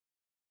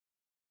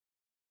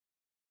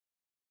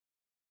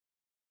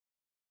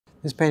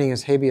This painting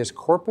is Habeas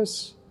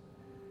Corpus.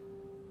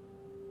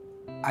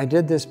 I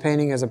did this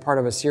painting as a part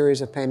of a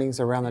series of paintings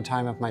around the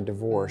time of my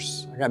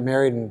divorce. I got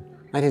married in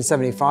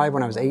 1975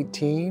 when I was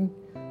 18.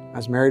 I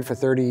was married for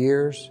 30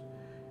 years,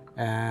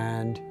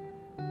 and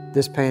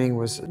this painting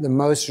was the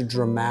most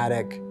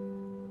dramatic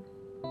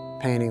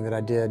painting that I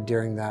did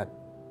during that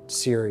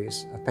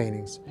series of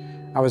paintings.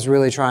 I was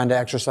really trying to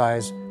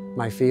exercise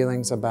my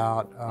feelings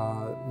about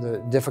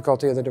the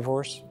difficulty of the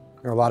divorce.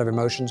 There are a lot of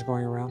emotions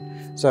going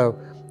around. So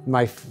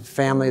my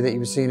family that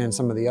you've seen in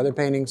some of the other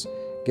paintings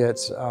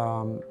gets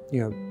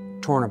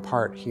torn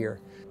apart here.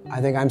 I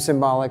think I'm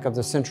symbolic of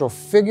the central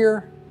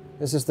figure.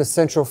 This is the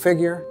central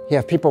figure. You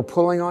have people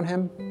pulling on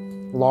him,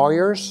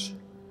 lawyers,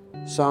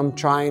 some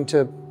trying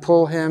to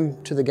pull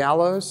him to the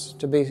gallows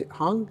to be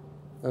hung.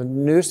 The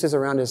noose is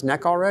around his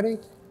neck already,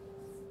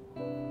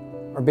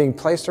 or being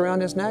placed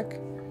around his neck.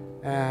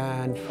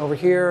 And over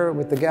here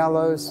with the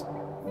gallows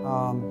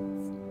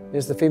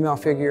is the female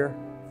figure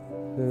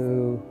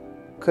who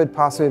could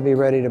possibly be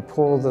ready to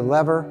pull the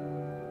lever.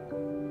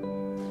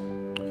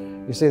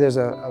 You see there's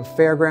a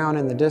fairground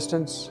in the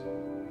distance.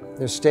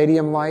 There's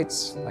stadium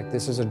lights, like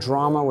this is a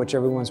drama which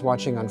everyone's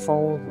watching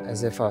unfold,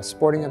 as if a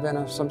sporting event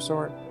of some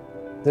sort.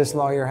 This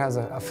lawyer has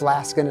a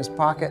flask in his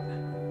pocket,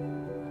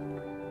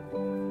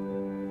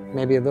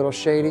 maybe a little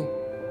shady.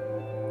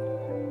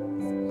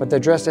 But they're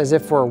dressed as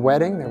if for a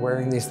wedding. They're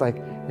wearing these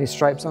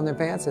stripes on their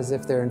pants, as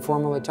if they're in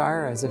formal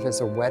attire, as if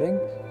it's a wedding.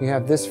 You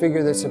have this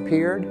figure that's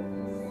appeared,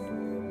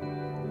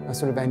 a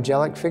sort of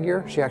angelic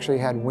figure. She actually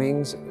had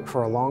wings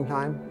for a long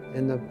time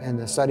in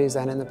the studies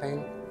and in the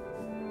painting.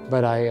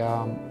 But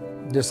I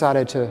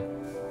decided to,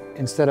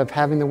 instead of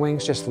having the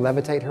wings, just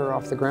levitate her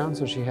off the ground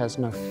so she has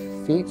no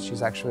feet.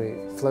 She's actually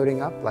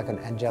floating up like an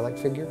angelic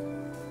figure.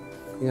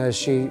 You know,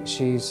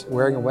 she's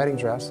wearing a wedding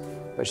dress,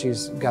 but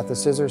she's got the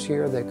scissors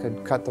here that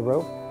could cut the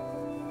rope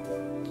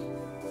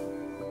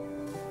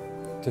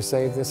to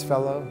save this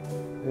fellow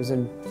who's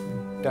in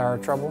dire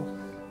trouble.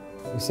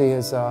 You see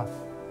his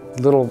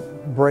little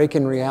break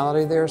in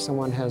reality there.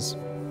 Someone has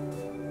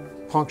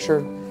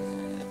punctured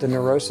the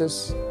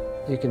neurosis.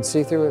 You can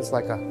see through it. It's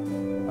like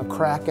a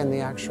crack in the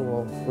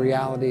actual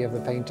reality of the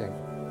painting.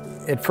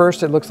 At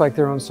first it looks like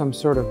they're on some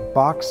sort of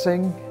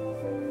boxing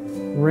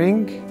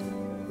ring,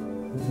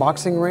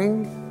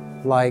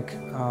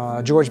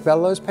 like George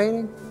Bellow's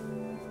painting.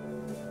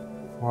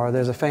 Or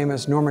there's a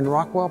famous Norman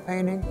Rockwell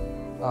painting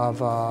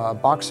of a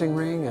boxing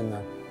ring, and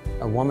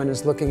a woman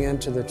is looking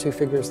into the two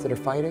figures that are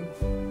fighting.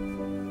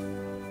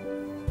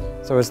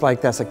 So it's like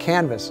that's a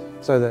canvas.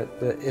 So that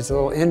it's a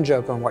little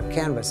in-joke on what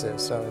canvas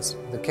is. So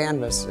the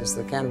canvas is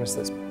the canvas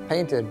that's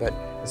painted, but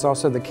it's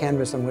also the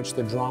canvas on which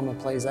the drama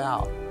plays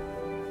out.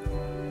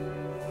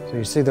 So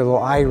you see the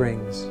little eye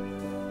rings.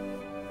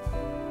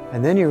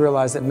 And then you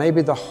realize that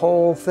maybe the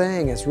whole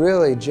thing is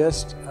really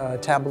just a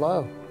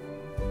tableau.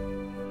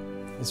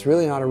 It's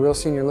really not a real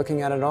scene you're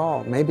looking at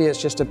all. Maybe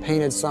it's just a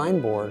painted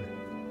signboard.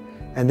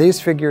 And these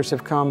figures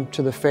have come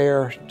to the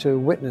fair to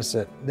witness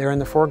it. They're in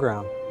the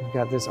foreground. You've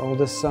got this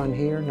oldest son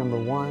here, number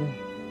 1.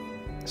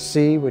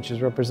 C, which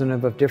is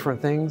representative of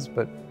different things,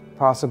 but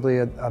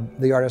possibly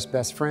the artist's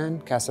best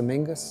friend,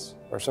 Casamingas,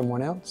 or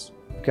someone else.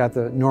 You've got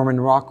the Norman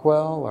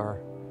Rockwell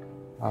or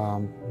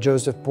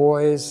Joseph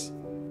Beuys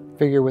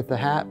figure with the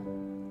hat.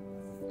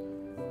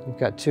 You've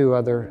got 2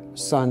 other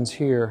sons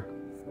here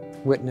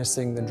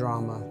witnessing the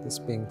drama that's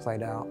being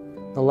played out.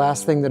 The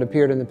last thing that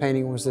appeared in the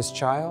painting was this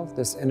child,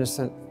 this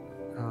innocent,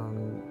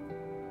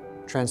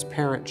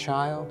 transparent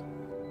child.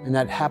 And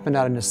that happened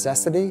out of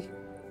necessity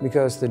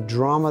because the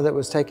drama that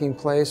was taking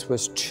place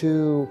was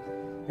too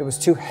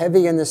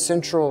heavy in the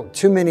central,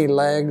 too many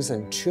legs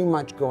and too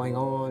much going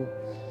on.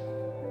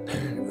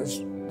 It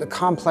was the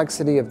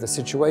complexity of the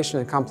situation,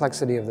 the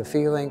complexity of the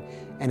feeling,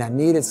 and I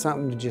needed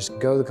something to just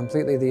go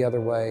completely the other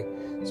way.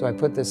 So I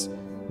put this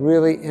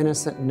really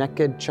innocent,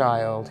 naked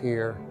child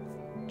here,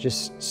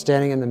 just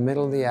standing in the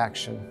middle of the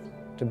action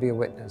to be a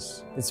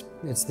witness.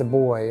 It's the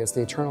boy, it's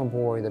the eternal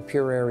boy, the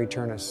puer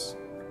aeternus.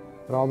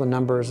 But all the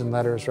numbers and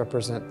letters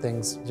represent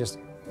things, just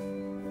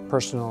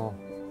personal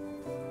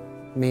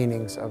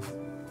meanings of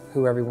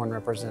who everyone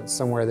represents.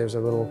 Somewhere there's a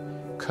little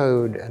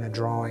code and a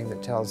drawing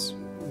that tells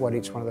what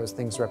each one of those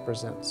things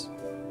represents.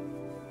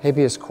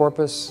 Habeas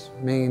corpus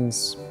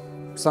means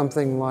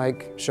something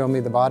like show me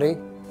the body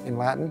in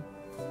Latin.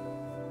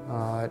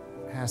 It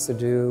has to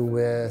do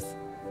with,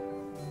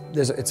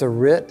 it's a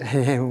writ,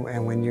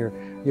 and when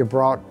you're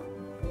brought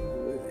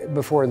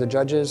before the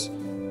judges,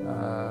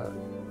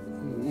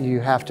 you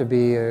have to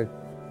be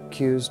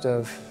accused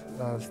of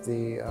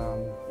the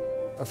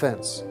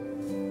offense.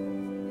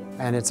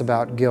 And it's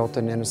about guilt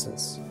and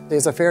innocence.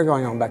 There's a fair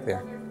going on back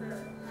there.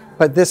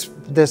 But this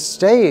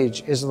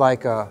stage is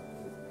like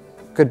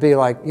could be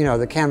like, you know,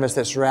 the canvas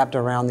that's wrapped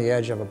around the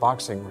edge of a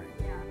boxing ring.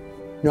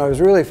 No, it was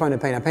really fun to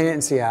paint. I painted it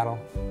in Seattle.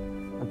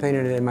 I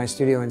painted it in my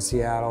studio in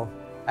Seattle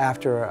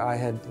after I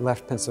had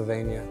left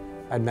Pennsylvania.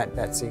 I'd met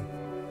Betsy.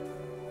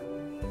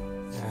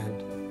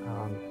 And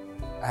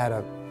I had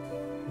a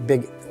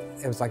big,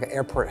 it was like an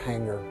airport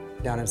hangar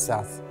down in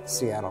South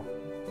Seattle.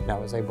 And I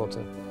was able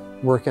to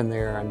work in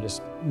there and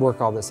just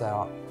work all this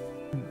out.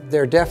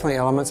 There are definitely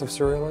elements of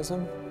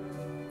surrealism,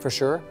 for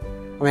sure.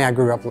 I mean, I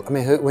grew up,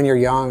 when you're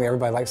young,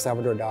 everybody likes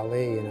Salvador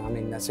Dali, you know, I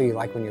mean, that's who you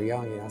like when you're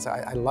young, you know, so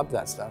I love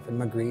that stuff, and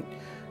Magritte.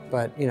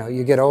 But, you know,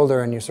 you get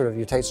older and your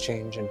tastes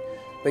change,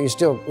 but you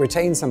still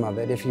retain some of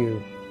it if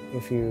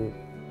you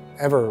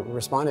ever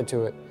responded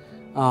to it.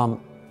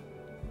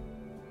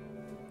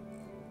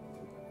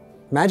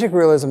 Magic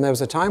realism, there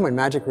was a time when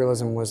magic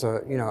realism was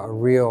a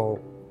real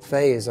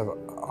phase of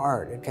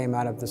art. It came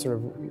out of the sort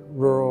of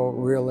rural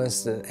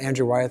realist.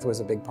 Andrew Wyeth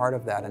was a big part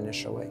of that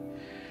initially.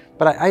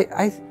 But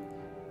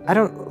I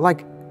don't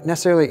like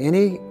necessarily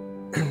any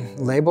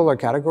label or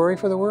category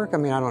for the work. I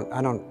mean,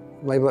 I don't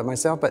label it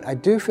myself, but I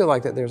do feel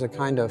like that there's a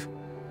kind of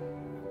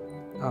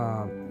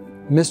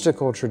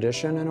mystical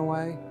tradition in a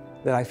way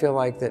that I feel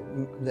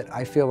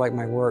like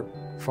my work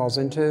falls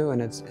into,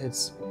 and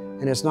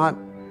it's not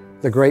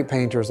the great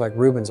painters like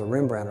Rubens or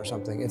Rembrandt or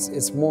something.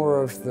 It's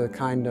more of the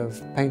kind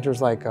of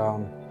painters like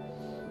Watteau,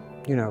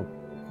 you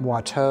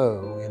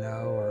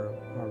know, or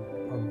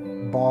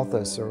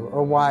Balthus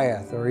or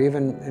Wyeth, or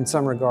even in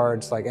some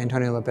regards like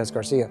Antonio Lopez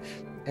Garcia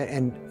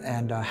and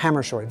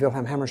Hammershøi,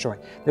 Wilhelm Hammershøi.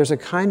 There's a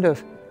kind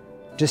of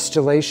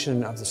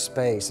distillation of the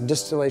space and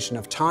distillation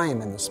of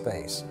time in the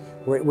space,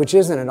 which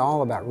isn't at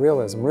all about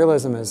realism.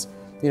 Realism is,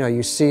 you know,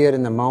 you see it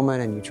in the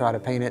moment and you try to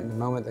paint it in the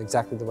moment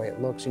exactly the way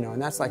it looks, you know,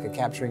 and that's like a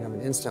capturing of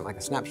an instant, like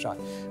a snapshot.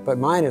 But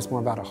mine is more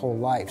about a whole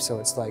life, so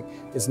it's like,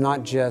 it's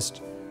not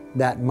just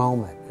that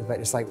moment, but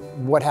it's like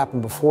what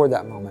happened before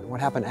that moment, what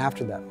happened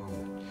after that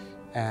moment.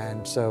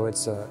 And so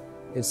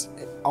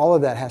all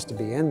of that has to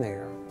be in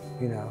there,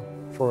 you know,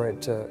 for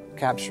it to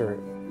capture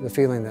the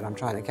feeling that I'm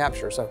trying to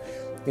capture. So,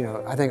 you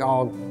know, I think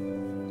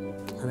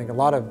a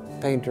lot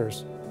of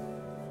painters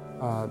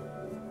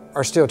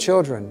are still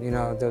children, you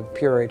know, the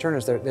pure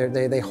eternals.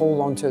 They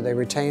hold on to, they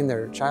retain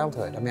their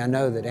childhood. I mean, I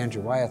know that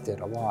Andrew Wyeth did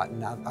a lot,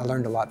 and I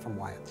learned a lot from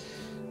Wyeth.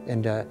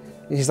 And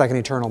he's like an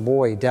eternal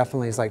boy. He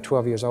definitely is like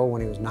 12 years old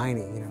when he was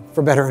 90, you know,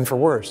 for better and for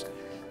worse.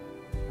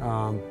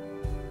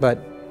 But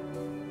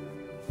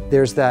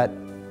there's that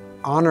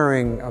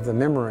honoring of the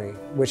memory,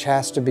 which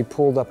has to be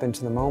pulled up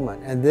into the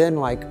moment. And then,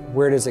 like,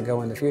 where does it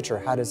go in the future?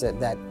 How does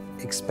that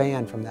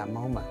expand from that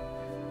moment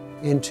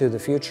into the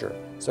future?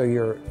 So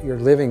you're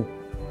living,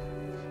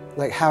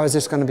 like, how is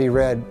this going to be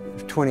read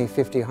 20,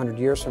 50, 100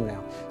 years from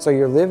now? So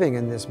you're living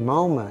in this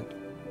moment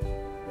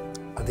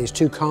of these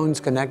two cones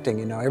connecting,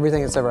 you know,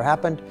 everything that's ever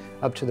happened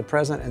up to the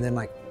present, and then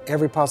like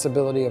every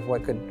possibility of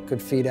what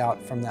could feed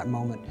out from that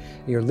moment.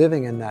 You're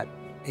living in that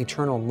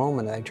eternal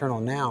moment, that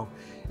eternal now,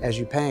 as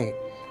you paint,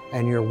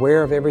 and you're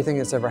aware of everything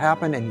that's ever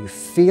happened, and you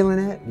feel in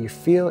it. You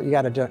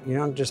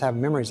don't just have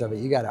memories of it.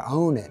 You got to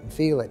own it and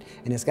feel it,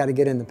 and it's got to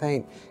get in the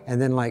paint.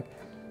 And then, like,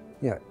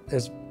 you know,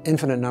 there's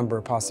infinite number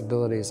of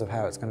possibilities of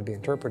how it's going to be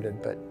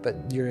interpreted, but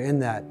you're in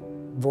that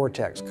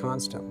vortex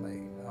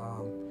constantly.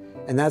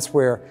 And that's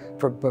where,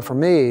 but for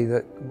me,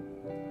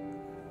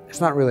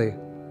 it's not really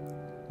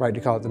right to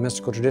call it the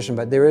mystical tradition,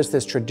 but there is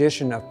this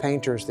tradition of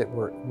painters that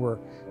were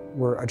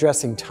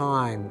addressing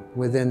time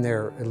within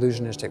their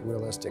illusionistic,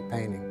 realistic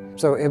painting.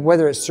 So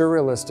whether it's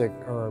surrealistic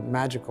or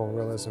magical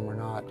realism or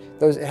not,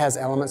 it has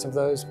elements of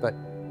those, but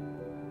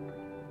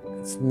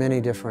it's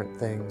many different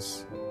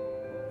things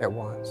at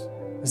once.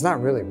 It's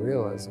not really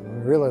realism.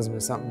 Realism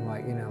is something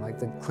like, you know, like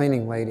the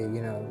cleaning lady,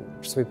 you know,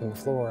 sweeping the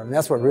floor. I mean,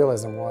 that's what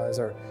realism was,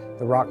 or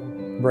the rock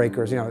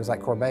breakers, you know, it was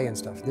like Courbet and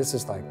stuff. This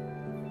is like,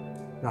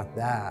 not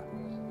that,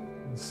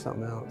 it's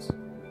something else.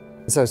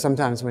 So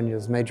sometimes when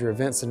there's major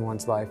events in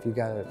one's life, you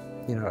gotta,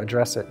 you know,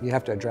 address it. You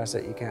have to address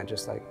it. You can't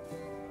just like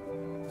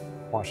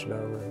wash it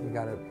over. You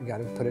gotta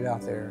put it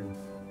out there and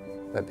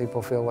let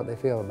people feel what they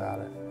feel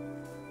about it.